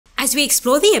As we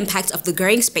explore the impact of the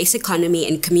growing space economy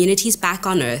in communities back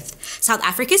on Earth, South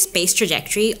Africa's space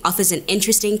trajectory offers an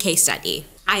interesting case study.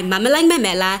 I'm Mamalang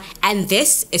Mamela, and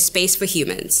this is Space for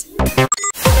Humans.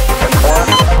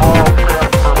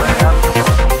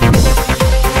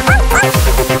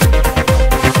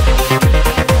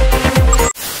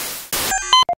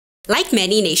 Like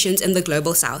many nations in the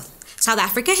global south, South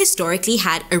Africa historically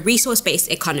had a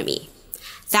resource-based economy.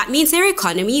 That means their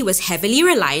economy was heavily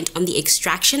reliant on the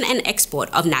extraction and export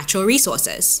of natural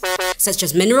resources, such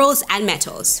as minerals and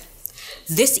metals.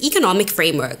 This economic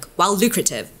framework, while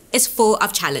lucrative, is full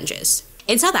of challenges.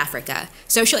 In South Africa,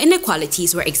 social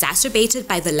inequalities were exacerbated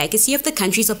by the legacy of the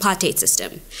country's apartheid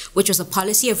system, which was a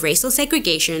policy of racial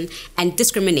segregation and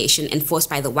discrimination enforced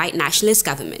by the white nationalist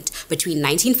government between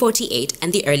 1948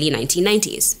 and the early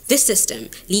 1990s. This system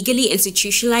legally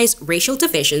institutionalized racial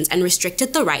divisions and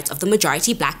restricted the rights of the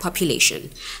majority black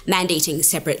population, mandating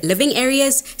separate living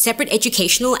areas, separate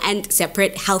educational and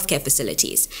separate healthcare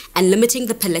facilities, and limiting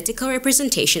the political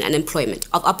representation and employment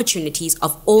of opportunities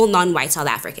of all non-white South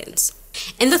Africans.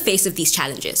 In the face of these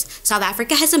challenges, South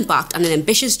Africa has embarked on an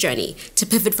ambitious journey to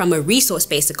pivot from a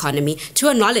resource-based economy to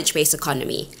a knowledge-based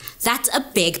economy. That's a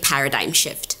big paradigm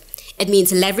shift. It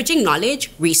means leveraging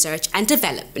knowledge, research, and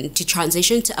development to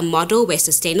transition to a model where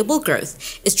sustainable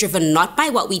growth is driven not by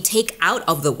what we take out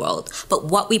of the world, but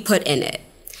what we put in it.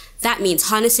 That means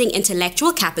harnessing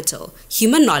intellectual capital,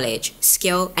 human knowledge,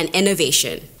 skill, and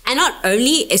innovation. And not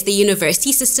only is the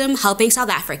university system helping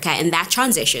South Africa in that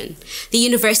transition, the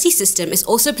university system is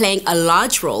also playing a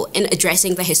large role in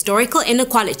addressing the historical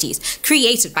inequalities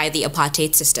created by the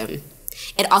apartheid system.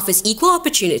 It offers equal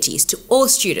opportunities to all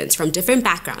students from different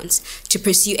backgrounds to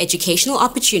pursue educational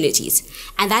opportunities,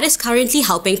 and that is currently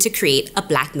helping to create a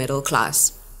black middle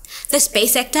class. The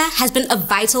space sector has been a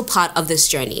vital part of this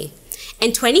journey.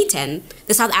 In 2010,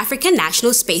 the South African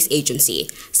National Space Agency,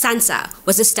 SANSA,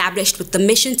 was established with the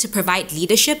mission to provide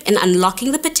leadership in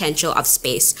unlocking the potential of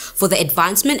space for the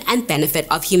advancement and benefit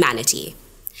of humanity.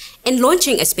 In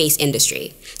launching a space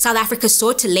industry, South Africa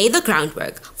sought to lay the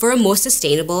groundwork for a more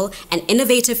sustainable and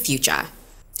innovative future.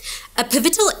 A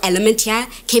pivotal element here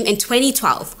came in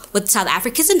 2012 with South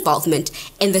Africa's involvement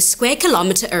in the Square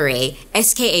Kilometre Array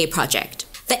 (SKA) project.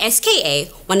 The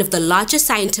SKA, one of the largest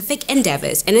scientific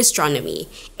endeavors in astronomy,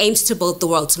 aims to build the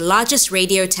world's largest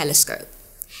radio telescope.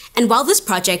 And while this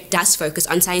project does focus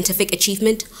on scientific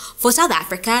achievement, for South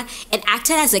Africa, it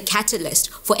acted as a catalyst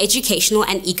for educational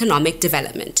and economic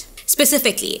development.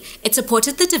 Specifically, it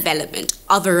supported the development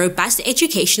of a robust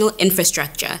educational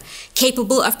infrastructure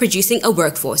capable of producing a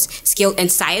workforce skilled in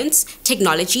science,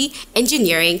 technology,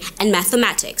 engineering, and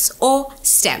mathematics, or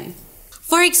STEM.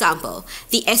 For example,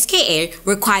 the SKA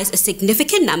requires a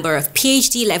significant number of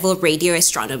PhD-level radio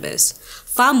astronomers,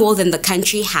 far more than the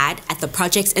country had at the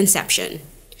project's inception.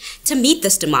 To meet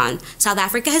this demand, South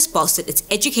Africa has bolstered its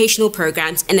educational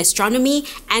programs in astronomy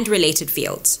and related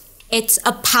fields. It's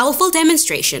a powerful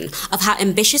demonstration of how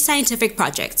ambitious scientific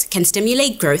projects can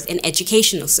stimulate growth in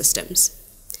educational systems.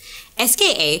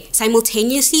 SKA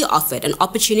simultaneously offered an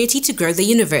opportunity to grow the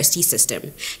university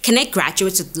system, connect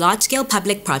graduates with large-scale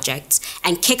public projects,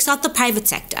 and kickstart the private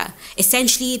sector,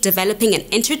 essentially developing an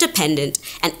interdependent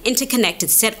and interconnected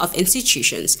set of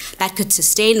institutions that could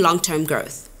sustain long-term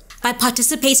growth. By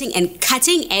participating in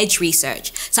cutting-edge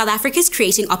research, South Africa is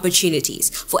creating opportunities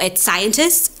for its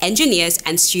scientists, engineers,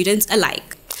 and students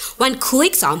alike. One cool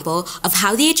example of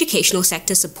how the educational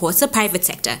sector supports the private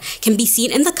sector can be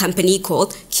seen in the company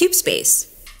called CubeSpace.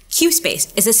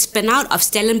 CubeSpace is a spin-out of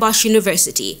Stellenbosch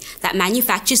University that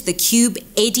manufactures the Cube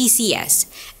ADCS,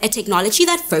 a technology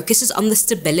that focuses on the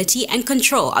stability and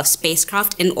control of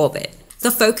spacecraft in orbit.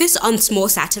 The focus on small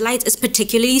satellites is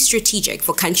particularly strategic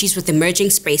for countries with emerging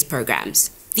space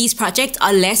programs. These projects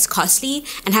are less costly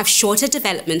and have shorter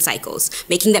development cycles,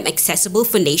 making them accessible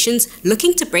for nations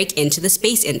looking to break into the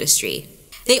space industry.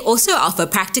 They also offer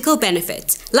practical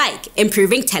benefits, like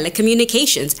improving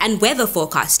telecommunications and weather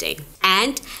forecasting.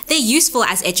 And they're useful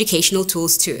as educational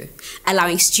tools too,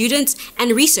 allowing students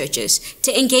and researchers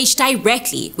to engage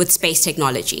directly with space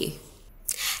technology.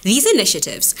 These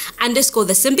initiatives underscore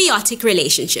the symbiotic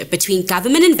relationship between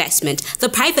government investment, the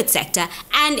private sector,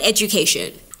 and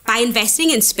education. By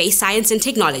investing in space science and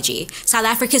technology, South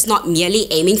Africa is not merely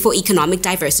aiming for economic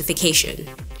diversification.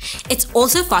 It's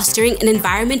also fostering an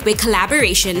environment where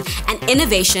collaboration and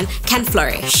innovation can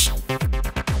flourish.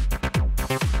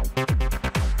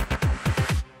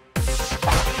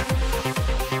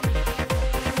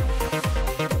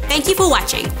 Thank you for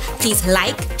watching. Please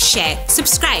like, share,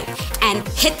 subscribe, and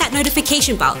hit that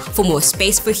notification bell for more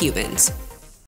Space for Humans.